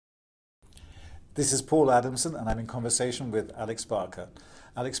This is Paul Adamson, and I'm in conversation with Alex Barker.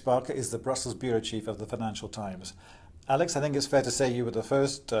 Alex Barker is the Brussels bureau chief of the Financial Times. Alex, I think it's fair to say you were the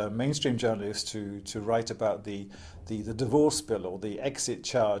first mainstream journalist to write about the divorce bill or the exit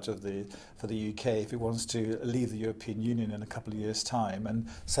charge for the UK if it wants to leave the European Union in a couple of years' time. And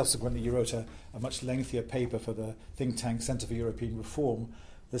subsequently you wrote a much lengthier paper for the think tank Centre for European Reform,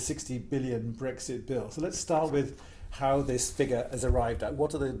 the 60 billion Brexit bill. So let's start with how this figure has arrived at.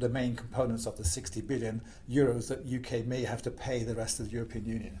 What are the main components of the 60 billion euros that UK may have to pay the rest of the European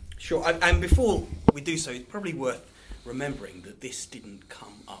Union? Sure, and before we do so, it's probably worth remembering that this didn't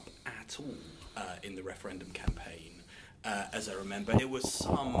come up at all in the referendum campaign. As I remember, there was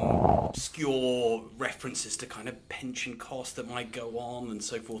some obscure references to kind of pension costs that might go on and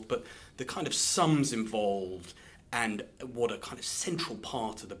so forth, but the kind of sums involved and what a kind of central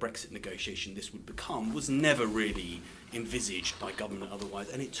part of the Brexit negotiation this would become was never really envisaged by government otherwise,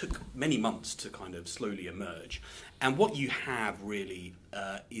 and it took many months to kind of slowly emerge. And what you have really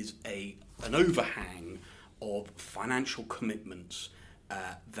is an overhang of financial commitments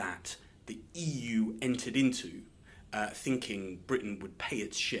that the EU entered into thinking Britain would pay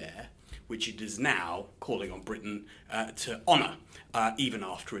its share, which it is now calling on Britain to honour even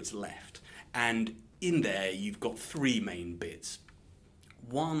after it's left. And in there, you've got three main bits.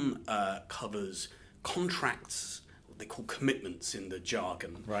 One covers contracts, what they call commitments in the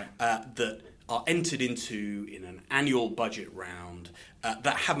jargon, right, that are entered into in an annual budget round that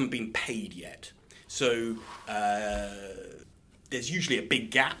haven't been paid yet. So there's usually a big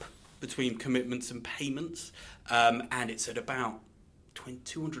gap between commitments and payments, and it's at about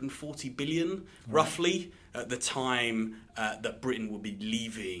 240 billion, roughly, at the time that Britain will be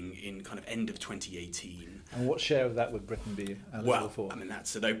leaving in kind of end of 2018. And what share of that would Britain be eligible for? Well, I mean,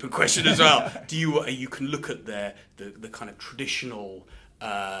 that's an open question as well. You can look at the kind of traditional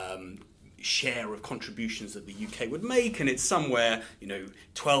share of contributions that the UK would make, and it's somewhere,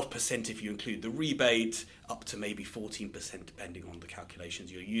 12% if you include the rebate, up to maybe 14% depending on the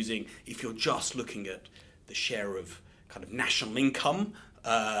calculations you're using. If you're just looking at the share of kind of national income,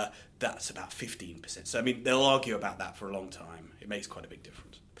 that's about 15%. So, I mean, they'll argue about that for a long time. It makes quite a big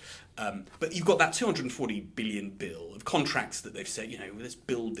difference. But you've got that 240 billion bill of contracts that they've said, let's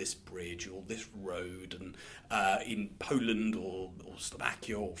build this bridge or this road and in Poland or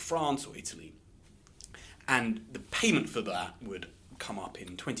Slovakia or France or Italy. And the payment for that would come up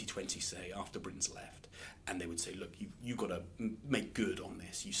in 2020, say, after Britain's left. And they would say, look, you've got to make good on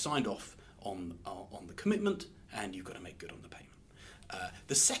this. You signed off on the commitment, and you've got to make good on the payment.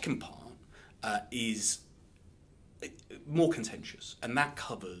 The second part is more contentious, and that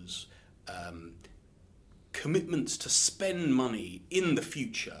covers commitments to spend money in the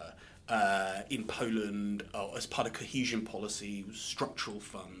future in Poland as part of cohesion policy, structural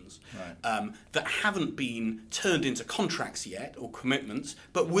funds, right, that haven't been turned into contracts yet or commitments,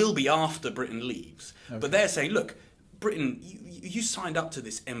 but will be after Britain leaves. Okay. But they're saying, look, Britain, you signed up to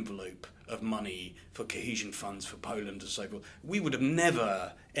this envelope of money for cohesion funds for Poland and so forth. We would have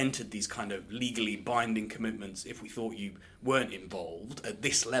never entered these kind of legally binding commitments if we thought you weren't involved at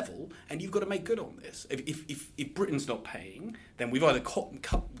this level, and you've got to make good on this. If Britain's not paying, then we've either got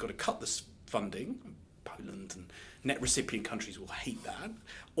to cut this funding, Poland and net recipient countries will hate that,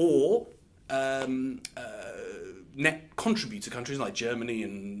 or net contributor countries like Germany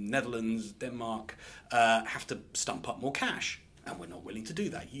and Netherlands, Denmark, have to stump up more cash. And we're not willing to do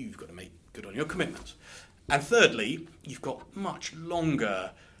that. You've got to make good on your commitments. And thirdly, you've got much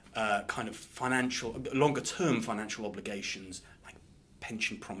longer longer-term financial obligations, like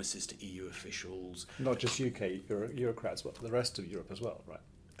pension promises to EU officials. Not just UK bureaucrats, but the rest of Europe as well,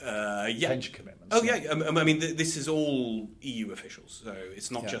 right? Yeah. Pension commitments. Oh, yeah. I mean, this is all EU officials, so it's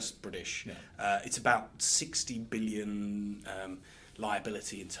not just British. Yeah. It's about 60 billion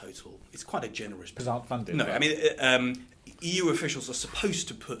liability in total. It's quite a generous... Because aren't funded. No, right? I mean, EU officials are supposed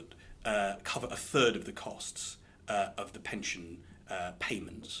to cover a third of the costs of the pension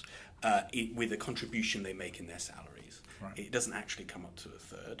payments with a contribution they make in their salaries. Right. It doesn't actually come up to a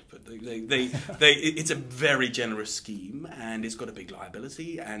third, but it's a very generous scheme, and it's got a big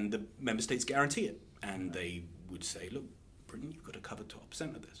liability, and the member states guarantee it. And they would say, look, Britain, you've got to cover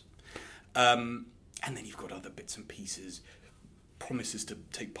 12% of this. And then you've got other bits and pieces, promises to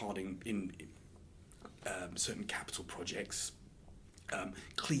take part in certain capital projects,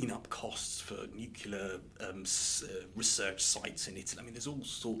 clean up costs for nuclear research sites in Italy. I mean, there's all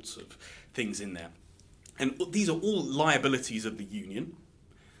sorts of things in there. And these are all liabilities of the Union.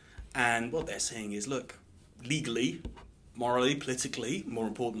 And what they're saying is, look, legally, morally, politically, more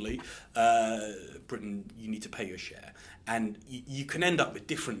importantly, Britain, you need to pay your share. And you can end up with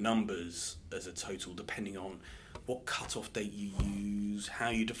different numbers as a total depending on what cut-off date you use, how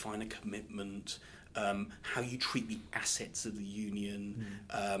you define a commitment, how you treat the assets of the union,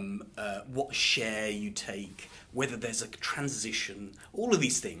 what share you take, whether there's a transition. All of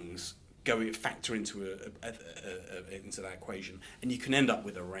these things factor into into that equation, and you can end up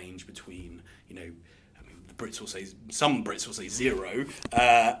with a range between, some Brits will say zero,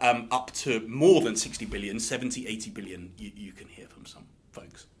 up to more than 60 billion, 70, 80 billion. You can hear from some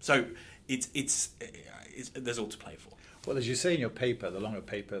folks. So it's there's all to play for. Well, as you say in your paper, the longer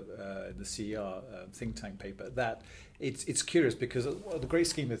paper, the CER think tank paper, that it's curious because the great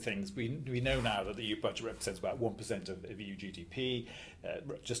scheme of things, we know now that the EU budget represents about 1% of EU GDP,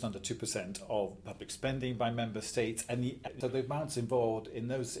 just under 2% of public spending by member states, and so the amounts involved in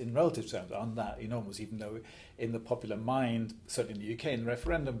relative terms aren't that enormous, even though in the popular mind, certainly in the UK, in the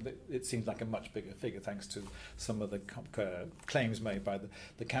referendum, it seems like a much bigger figure thanks to some of the claims made by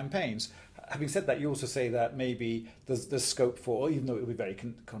the campaigns. Having said that, you also say that maybe there's scope for, even though it will be very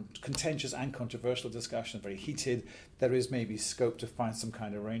contentious and controversial discussion, very heated, there is maybe scope to find some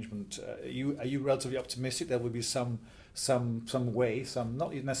kind of arrangement. Are you relatively optimistic there will be some way,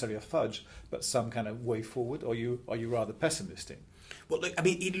 not necessarily a fudge, but some kind of way forward, or are you rather pessimistic? Well, look, I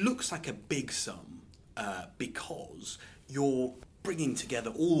mean, it looks like a big sum because you're bringing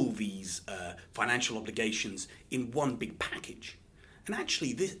together all these financial obligations in one big package. And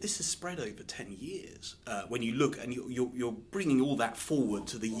actually, this is spread over 10 years when you look, and you're bringing all that forward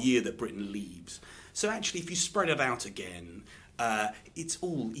to the year that Britain leaves. So actually, if you spread it out again, it's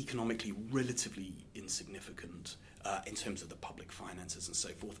all economically relatively insignificant in terms of the public finances and so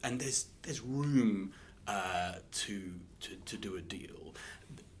forth. And there's room to do a deal.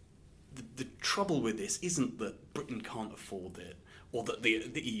 The trouble with this isn't that Britain can't afford it, or that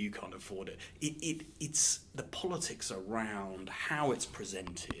the EU can't afford it. It's the politics around how it's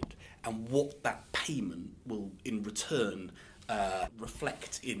presented and what that payment will, in return,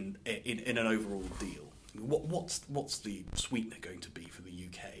 reflect in an overall deal. What's the sweetener going to be for the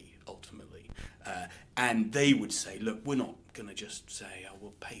UK ultimately? And they would say, look, we're not going to just say,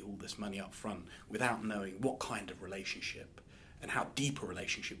 we'll pay all this money up front without knowing what kind of relationship and how deep a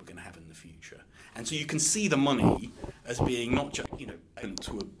relationship we're going to have in the future. And so you can see the money as being not just,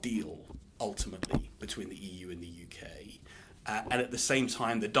 to a deal ultimately between the EU and the UK, and at the same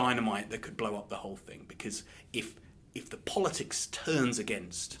time the dynamite that could blow up the whole thing. Because if the politics turns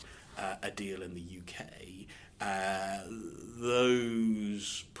against a deal in the UK,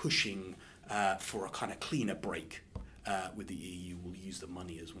 those pushing for a kind of cleaner break with the EU will use the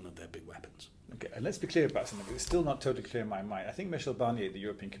money as one of their big weapons. Okay, and let's be clear about something. It's still not totally clear in my mind. I think Michel Barnier, the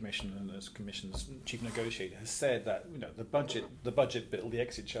European Commission and the Commission's chief negotiator, has said that the budget bill, the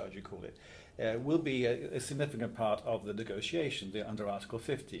exit charge you call it, will be a significant part of the negotiation under Article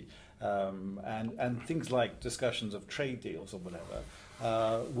 50, and things like discussions of trade deals or whatever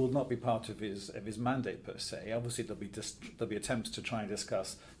will not be part of his mandate per se. Obviously, there'll be attempts to try and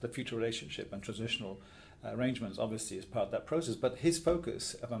discuss the future relationship and transitional arrangements, obviously, as part of that process. But his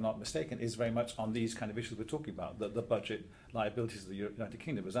focus, if I'm not mistaken, is very much on these kind of issues we're talking about, the budget liabilities of the United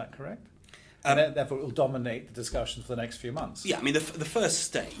Kingdom. Is that correct? And therefore, it will dominate the discussion for the next few months. Yeah, I mean, the first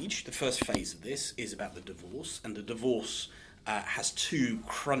stage, the first phase of this is about the divorce, and the divorce has two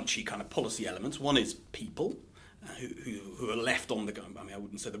crunchy kind of policy elements. One is people, who are left on I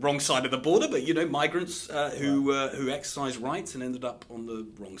wouldn't say the wrong side of the border, but migrants who exercise rights and ended up on the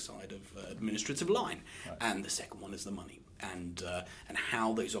wrong side of administrative line. Right. And the second one is the money and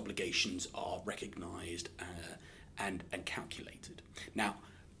how those obligations are recognised and calculated. Now,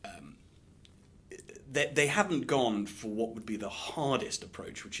 they haven't gone for what would be the hardest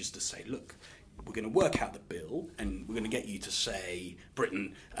approach, which is to say, look, we're going to work out the bill and we're going to get you to say,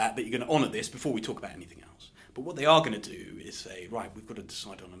 Britain, that you're going to honour this before we talk about anything else. But what they are going to do is say, right, we've got to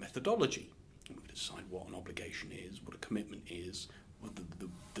decide on a methodology. We've got to decide what an obligation is, what a commitment is, what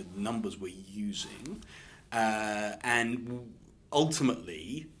the numbers we're using. And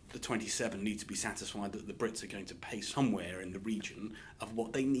ultimately, the 27 need to be satisfied that the Brits are going to pay somewhere in the region of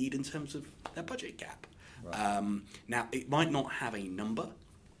what they need in terms of their budget gap. Right. Now, it might not have a number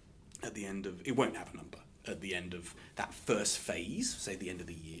at the end of... It won't have a number at the end of that first phase, say the end of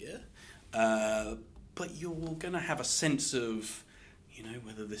the year. But you're going to have a sense of,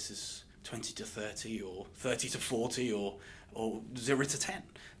 whether this is 20 to 30 or 30 to 40 or 0 to 10.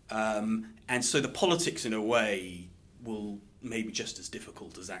 And so the politics, in a way, will maybe just as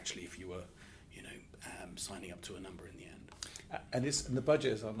difficult as actually if you were, signing up to a number in the end. And the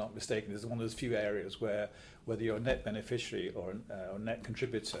budget, if I'm not mistaken, is one of those few areas where whether you're a net beneficiary or a net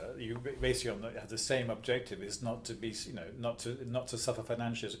contributor, you basically have the same objective: is not to be, not to suffer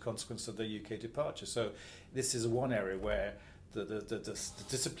financially as a consequence of the UK departure. So this is one area where the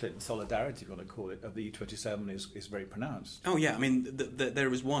discipline, solidarity, if you want to call it, of the EU27 is very pronounced. Oh yeah, I mean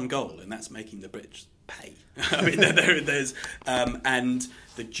there is one goal, and that's making the Brits pay. I mean there's and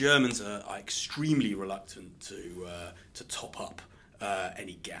the Germans are extremely reluctant to top up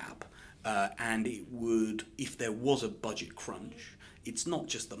any gap, and it would, if there was a budget crunch, it's not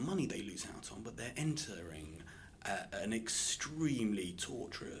just the money they lose out on, but they're entering an extremely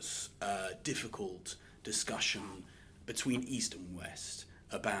torturous, difficult discussion between East and West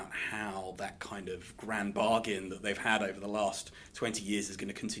about how that kind of grand bargain that they've had over the last 20 years is going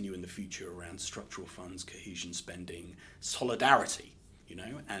to continue in the future around structural funds, cohesion spending, solidarity,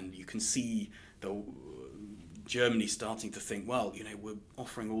 and you can see Germany starting to think, well, we're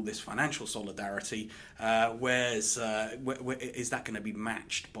offering all this financial solidarity, where is that going to be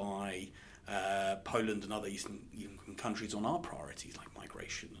matched by Poland and other Eastern countries on our priorities like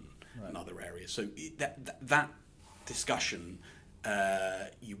migration and other areas? So that discussion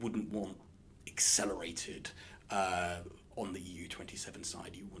you wouldn't want accelerated on the EU27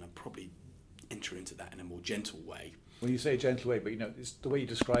 side. You want to probably enter into that in a more gentle way. When you say gentle way, but it's the way you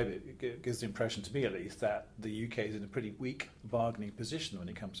describe it gives the impression, to me at least, that the UK is in a pretty weak bargaining position when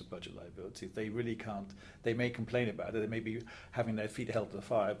it comes to budget liability. They really can't. They may complain about it. They may be having their feet held to the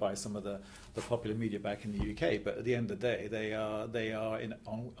fire by some of the popular media back in the UK. But at the end of the day, they are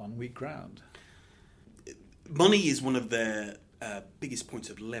on weak ground. Money is one of their biggest points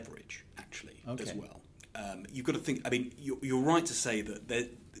of leverage, actually, as well. You've got to think. I mean, you're right to say that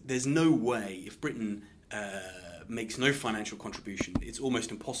there's no way, if Britain makes no financial contribution, it's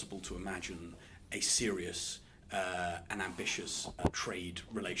almost impossible to imagine a serious and ambitious trade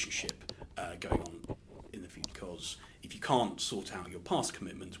relationship going on in the future. Because if you can't sort out your past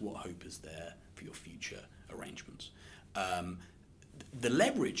commitments, what hope is there for your future arrangements? The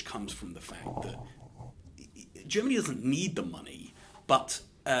leverage comes from the fact that Germany doesn't need the money, but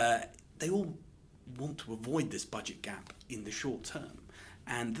they all want to avoid this budget gap in the short term.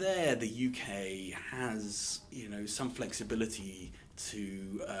 And there, the UK has, some flexibility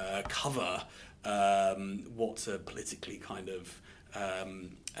to cover what's a politically kind of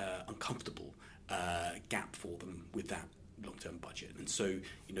uncomfortable gap for them with that long-term budget. And so,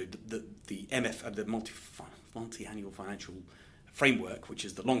 the MF, the multi-annual financial framework, which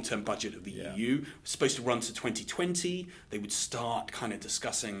is the long-term budget of the EU, was supposed to run to 2020. They would start kind of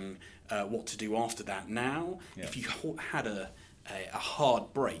discussing what to do after that now. If you had a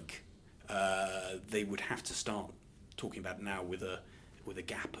hard break, they would have to start talking about it now with a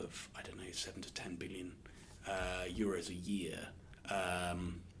gap of, 7 to 10 billion euros a year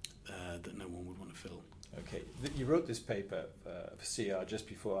that no one would want to fill. Okay, you wrote this paper for CR just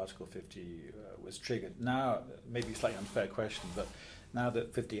before Article 50 was triggered. Now, maybe a slightly unfair question, but now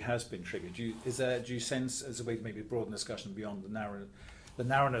that 50 has been triggered, do you sense, as a way to maybe broaden discussion beyond the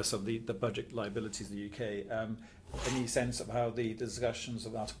narrowness of the budget liabilities of the UK, any sense of how the discussions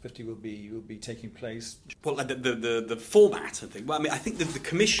of Article 50 will be taking place? Well, the format, I think. Well, I think that the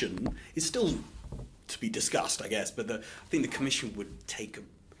Commission is still to be discussed, I guess, but I think the Commission would take a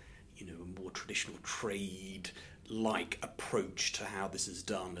more traditional trade-like approach to how this is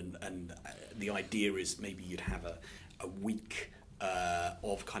done, and the idea is maybe you'd have a week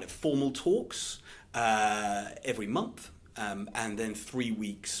of kind of formal talks every month, and then 3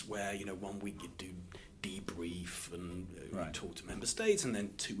 weeks where 1 week you do debrief and talk to member states, and then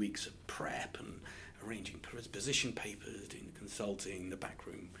 2 weeks of prep and arranging position papers, doing the consulting, the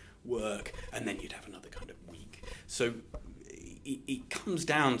backroom work, and then you'd have another kind of week. So it comes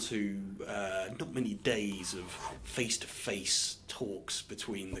down to not many days of face-to-face talks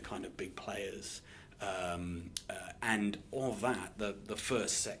between the kind of big players, and of that, the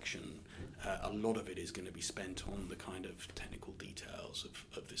first section, a lot of it is going to be spent on the kind of technical details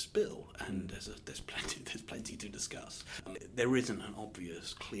of this bill, and there's plenty to discuss. There isn't an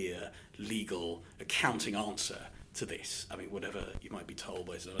obvious, clear, legal, accounting answer to this. Whatever you might be told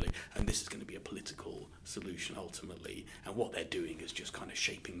by somebody, and this is going to be a political solution ultimately, and what they're doing is just kind of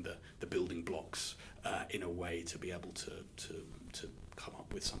shaping the building blocks in a way to be able to come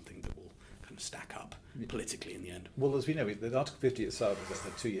up with something that will kind of stack up politically in the end. Well, as we know, the Article 50 itself is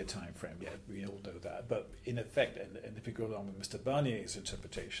a 2-year time frame. Yeah, we all know that. But in effect, and if we go along with Mr. Barnier's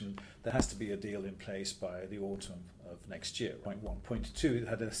interpretation, there has to be a deal in place by the autumn of next year. Point one. Point two, it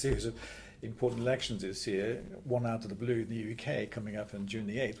had a series of important elections this year, one out of the blue in the UK coming up on June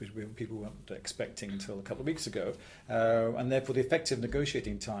the 8th, which people weren't expecting until a couple of weeks ago. And therefore the effective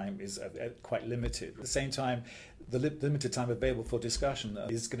negotiating time is quite limited. At the same time, the limited time available for discussion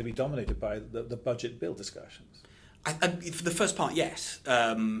is going to be dominated by the budget bill discussions. For the first part, yes.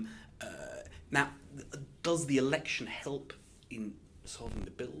 Now, does the election help in solving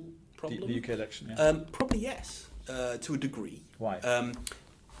the bill problem? The UK election, yeah. Probably yes, to a degree. Why?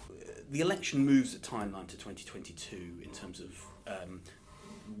 The election moves the timeline to 2022 in terms of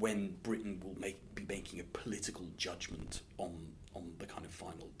when Britain will be making a political judgment on the kind of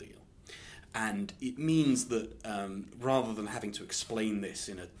final deal. And it means that rather than having to explain this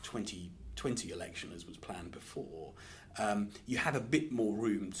in a 2020 election as was planned before, you have a bit more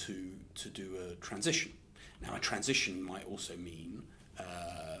room to do a transition. Now, a transition might also mean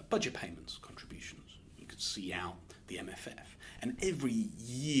budget payments, contributions. You could see out the MFF. And every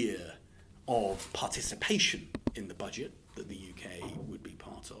year of participation in the budget that the UK would be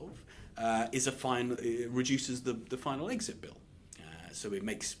part of reduces the final exit bill. So it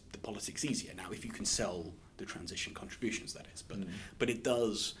makes the politics easier. Now, if you can sell the transition contributions, that is. But it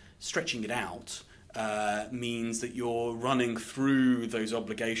does, stretching it out, means that you're running through those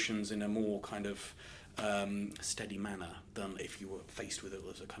obligations in a more kind of steady manner than if you were faced with it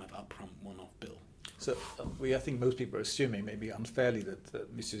as a kind of upfront one-off bill. So I think most people are assuming, maybe unfairly,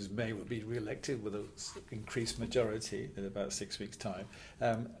 that Mrs May will be re-elected with an increased majority in about 6 weeks' time.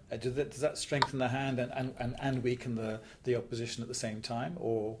 Does that strengthen the hand and weaken the opposition at the same time,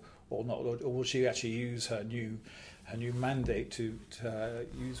 or not? Or will she actually use her new mandate to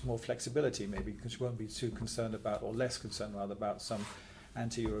use more flexibility, maybe, because she won't be too concerned about, or less concerned rather, about some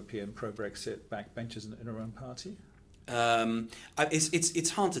anti-European, pro-Brexit backbenchers in her own party? It's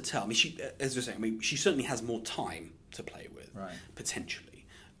hard to tell. I mean, as you're saying, she certainly has more time to play with, right, potentially.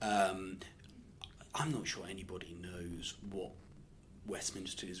 I'm not sure anybody knows what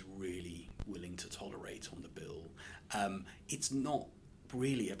Westminster is really willing to tolerate on the bill. It's not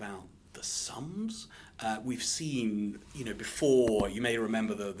really about the sums. We've seen, before, you may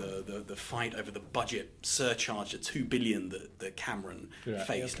remember the fight over the budget surcharge, the $2 billion that Cameron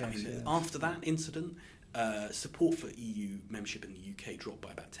faced. Okay, I mean, after that incident, support for EU membership in the UK dropped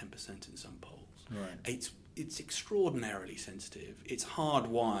by about 10% in some polls. Right. It's extraordinarily sensitive. It's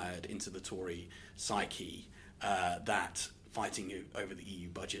hardwired into the Tory psyche that fighting over the EU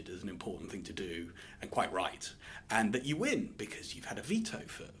budget is an important thing to do, and quite right, and that you win because you've had a veto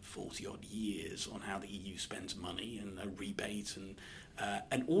for 40 odd years on how the EU spends money and a rebate,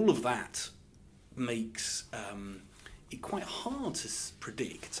 and all of that makes it quite hard to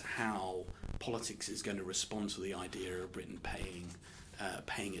predict how politics is going to respond to the idea of Britain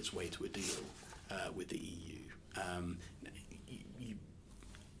paying its way to a deal with the EU.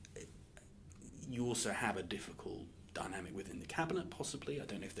 You also have a difficult dynamic within the cabinet, possibly. I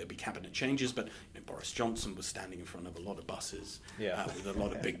don't know if there'll be cabinet changes, but Boris Johnson was standing in front of a lot of buses with a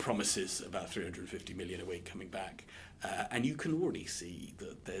lot of big promises about 350 million a week coming back, and you can already see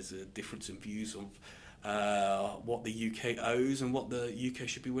that there's a difference in views of what the UK owes and what the UK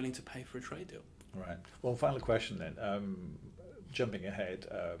should be willing to pay for a trade deal. Right. Well, final question then. Jumping ahead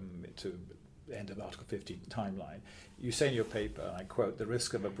to the end of Article 50 timeline, you say in your paper, and I quote, "The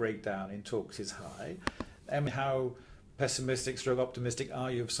risk of a breakdown in talks is high." How pessimistic / optimistic are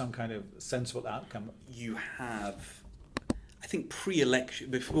you of some kind of sensible outcome? You have, I think, pre-election,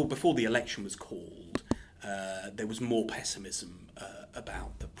 before the election was called, there was more pessimism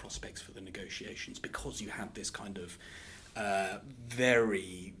about the prospects for the negotiations, because you had this kind of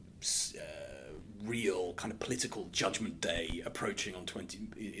very real kind of political judgment day approaching in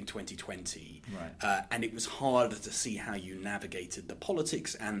 2020, right. And it was harder to see how you navigated the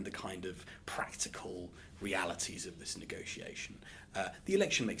politics and the kind of practical realities of this negotiation. The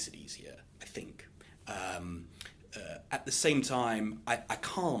election makes it easier, I think. At the same time, I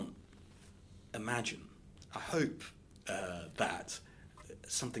can't imagine, I hope that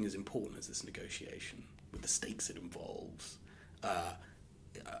something as important as this negotiation, with the stakes it involves,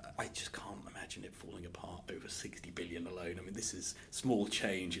 I just can't imagine it falling apart over 60 billion alone. I mean, this is small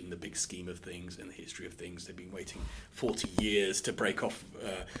change in the big scheme of things, in the history of things. They've been waiting 40 years to break off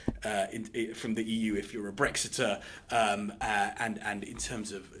from the EU if you're a Brexiter, and in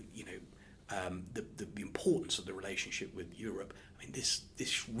terms of the importance of the relationship with Europe, I mean,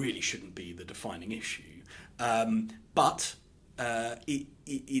 this really shouldn't be the defining issue, but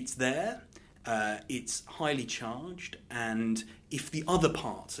it's there. It's highly charged, and if the other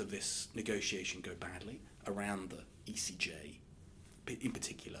parts of this negotiation go badly, around the ECJ in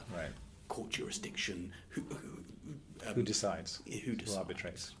particular, right. Court jurisdiction, who decides? Who decides? Who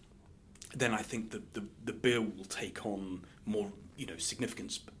arbitrates? then I think the bill will take on more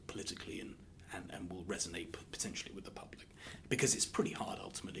significance politically and will resonate potentially with the public, because it's pretty hard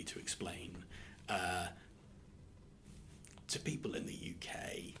ultimately to explain to people in the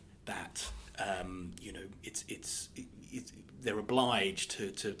UK that they're obliged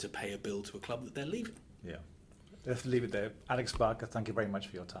to pay a bill to a club that they're leaving. Yeah, let's leave it there. Alex Barker, thank you very much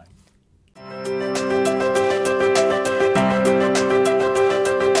for your time.